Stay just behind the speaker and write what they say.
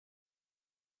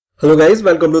Hello guys,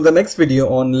 welcome to the next video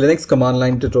on Linux command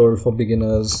line tutorial for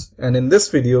beginners, and in this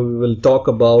video we will talk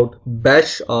about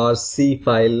Bashrc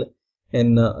file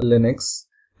in Linux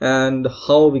and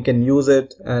how we can use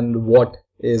it and what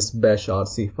is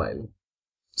Bashrc file.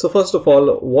 So first of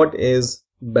all, what is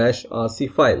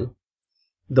Bashrc file?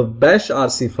 The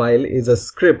Bashrc file is a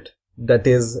script that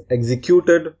is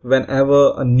executed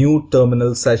whenever a new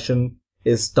terminal session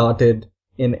is started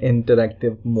in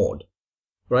interactive mode,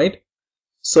 right?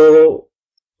 So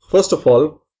first of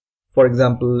all, for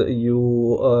example, you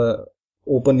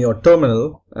open your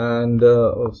terminal and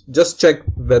just check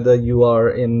whether you are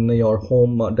in your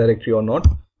home directory or not.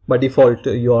 By default,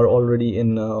 you are already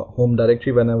in home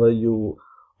directory whenever you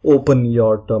open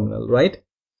your terminal, right?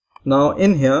 Now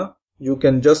in here, you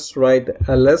can just write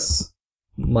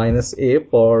ls-a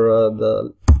for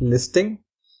the listing,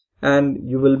 and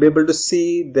you will be able to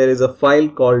see there is a file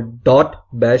called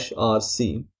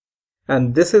 .bashrc.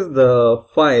 And this is the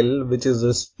file which is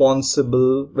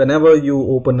responsible whenever you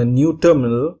open a new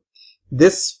terminal.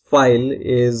 This file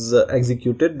is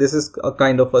executed. This is a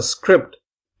kind of a script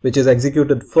which is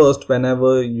executed first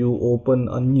whenever you open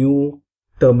a new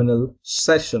terminal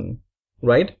session,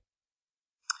 right?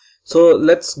 So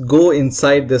let's go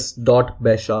inside this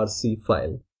 .bashrc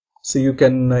file. So you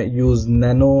can use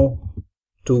nano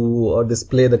to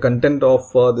display the content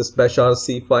of this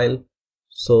bashrc file.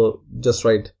 So just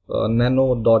write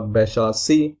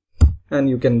nano.bashrc and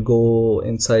you can go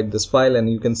inside this file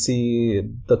and you can see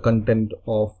the content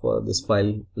of this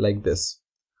file like this.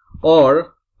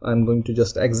 Or I'm going to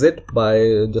just exit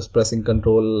by just pressing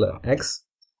Ctrl X,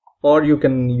 or you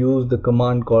can use the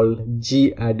command called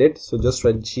gedit. So just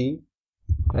write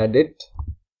gedit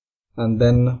and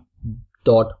then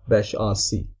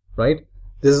 .bashrc, right?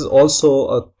 This is also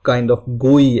a kind of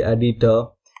GUI editor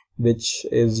which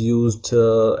is used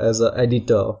as an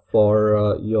editor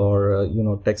for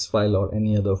your text file or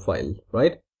any other file,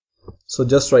 right? So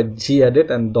just write gedit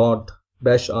and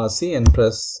 .bashrc and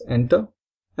press enter,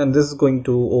 and this is going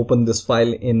to open this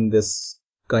file in this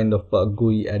kind of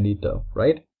GUI editor,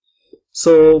 right?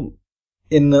 So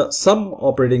in some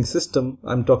operating system,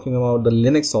 I'm talking about the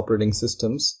Linux operating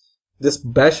systems, this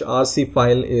bashrc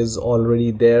file is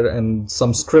already there and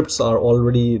some scripts are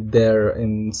already there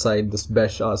inside this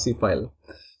bashrc file.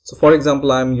 So for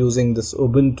example, I'm using this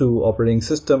Ubuntu operating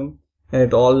system and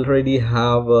it already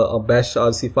have a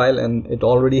bashrc file and it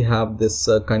already have this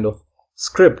kind of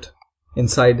script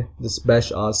inside this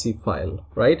bashrc file,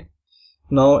 right?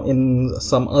 Now in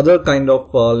some other kind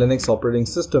of Linux operating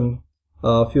system,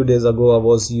 a few days ago I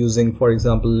was using, for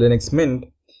example, Linux Mint.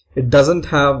 It doesn't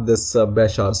have this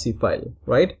bashrc file,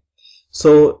 right?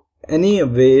 So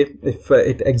anyway, if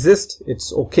it exists,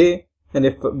 it's okay, and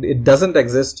if it doesn't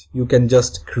exist, you can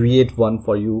just create one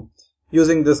for you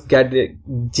using this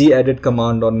gedit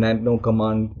command or nano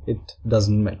command. It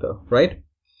doesn't matter, right?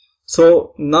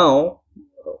 So now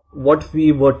what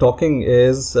we were talking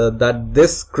is that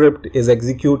this script is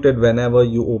executed whenever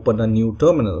you open a new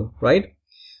terminal, right?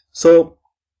 So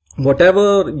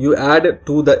whatever you add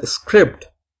to the script,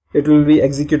 it will be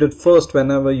executed first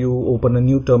whenever you open a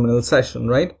new terminal session,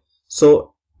 right?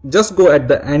 So just go at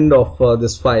the end of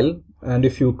this file, and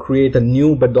if you create a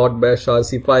new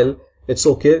 .bashrc file, it's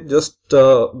okay. Just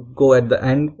go at the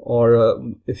end, or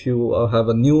if you have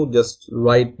a new, just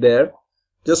write there.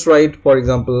 Just write, for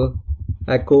example,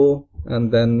 echo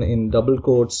and then in double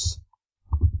quotes,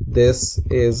 this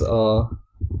is a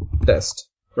test,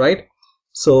 right?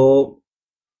 So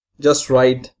just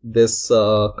write this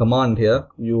command here.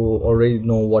 You already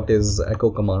know what is echo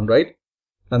command, right?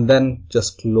 And then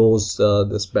just close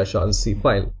this bashrc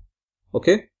file.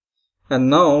 Okay, and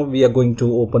now we are going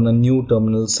to open a new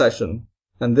terminal session,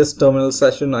 and this terminal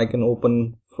session I can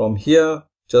open from here.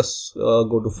 Just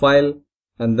go to file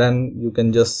and then you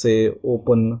can just say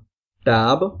open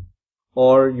tab,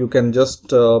 or you can just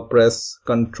press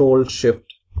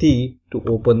Ctrl+Shift+T to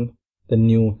open the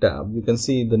new tab. You can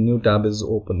see the new tab is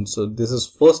open. So this is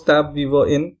first tab we were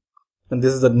in, and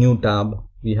this is the new tab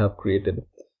we have created.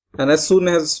 And as soon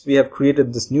as we have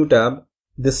created this new tab,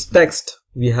 this text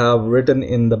we have written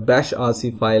in the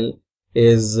bashrc file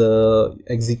is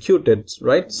executed,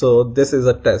 right? So this is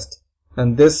a test,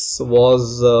 and this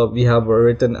was we have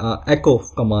written a echo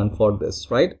command for this,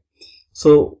 right?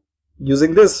 So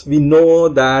using this, we know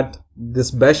that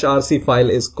this bashrc file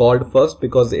is called first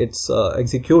because it's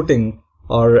executing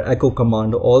our echo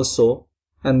command also,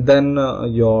 and then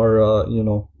your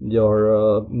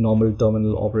normal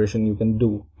terminal operation you can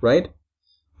do, right?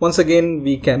 Once again,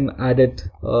 we can edit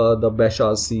the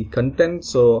bashrc content.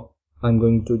 So I'm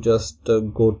going to just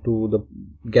go to the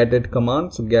gedit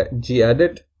command. So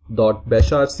gedit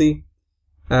 .bashrc,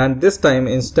 and this time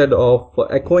instead of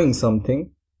echoing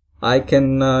something, I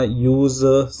can use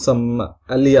some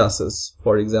aliases,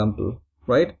 for example,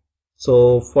 right?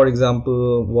 So for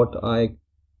example, what I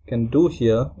can do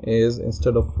here is,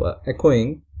 instead of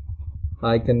echoing,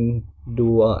 I can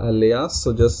do alias.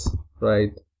 So just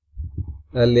write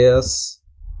alias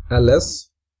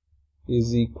ls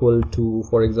is equal to,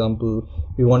 for example,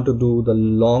 we want to do the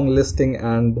long listing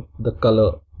and the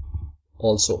color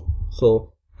also.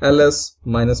 So ls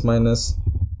minus minus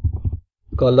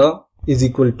color is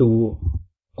equal to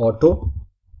auto,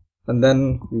 and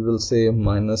then we will say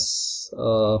minus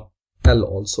L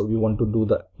also. We want to do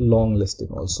the long listing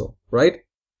also, right?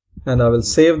 And I will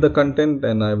save the content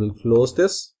and I will close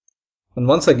this. And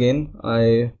once again,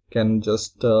 I can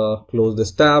just close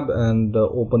this tab and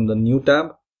open the new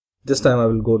tab. This time I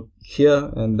will go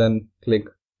here and then click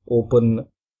open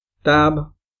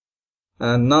tab.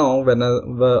 And now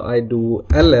whenever I do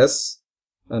ls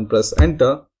and press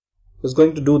enter, it's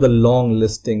going to do the long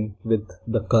listing with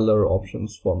the color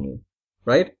options for me,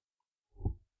 right?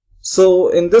 So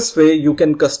in this way, you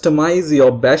can customize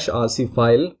your bashrc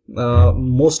file.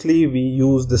 Mostly we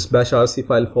use this bashrc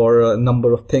file for a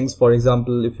number of things. For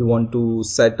example, if you want to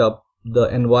set up the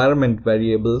environment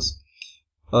variables,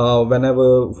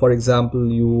 whenever, for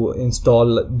example, you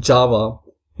install Java,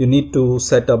 you need to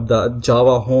set up the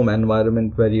Java home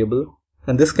environment variable,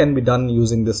 and this can be done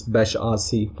using this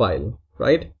bashrc file,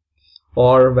 right?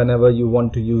 Or whenever you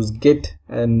want to use Git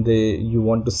and you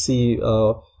want to see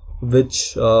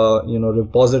which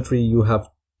repository you have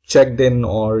checked in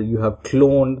or you have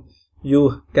cloned,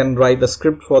 you can write a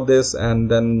script for this, and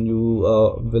then you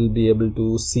will be able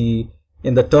to see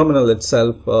in the terminal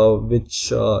itself which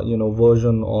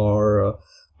version or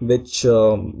which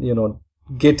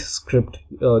Git script,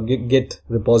 Git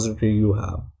repository you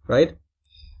have, right?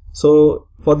 So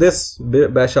for this,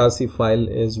 bashrc file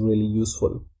is really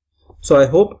useful. So I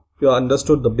hope you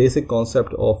understood the basic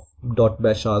concept of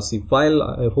 .bashrc file.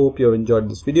 I hope you have enjoyed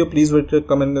this video. Please rate,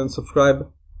 comment and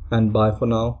subscribe, and bye for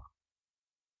now.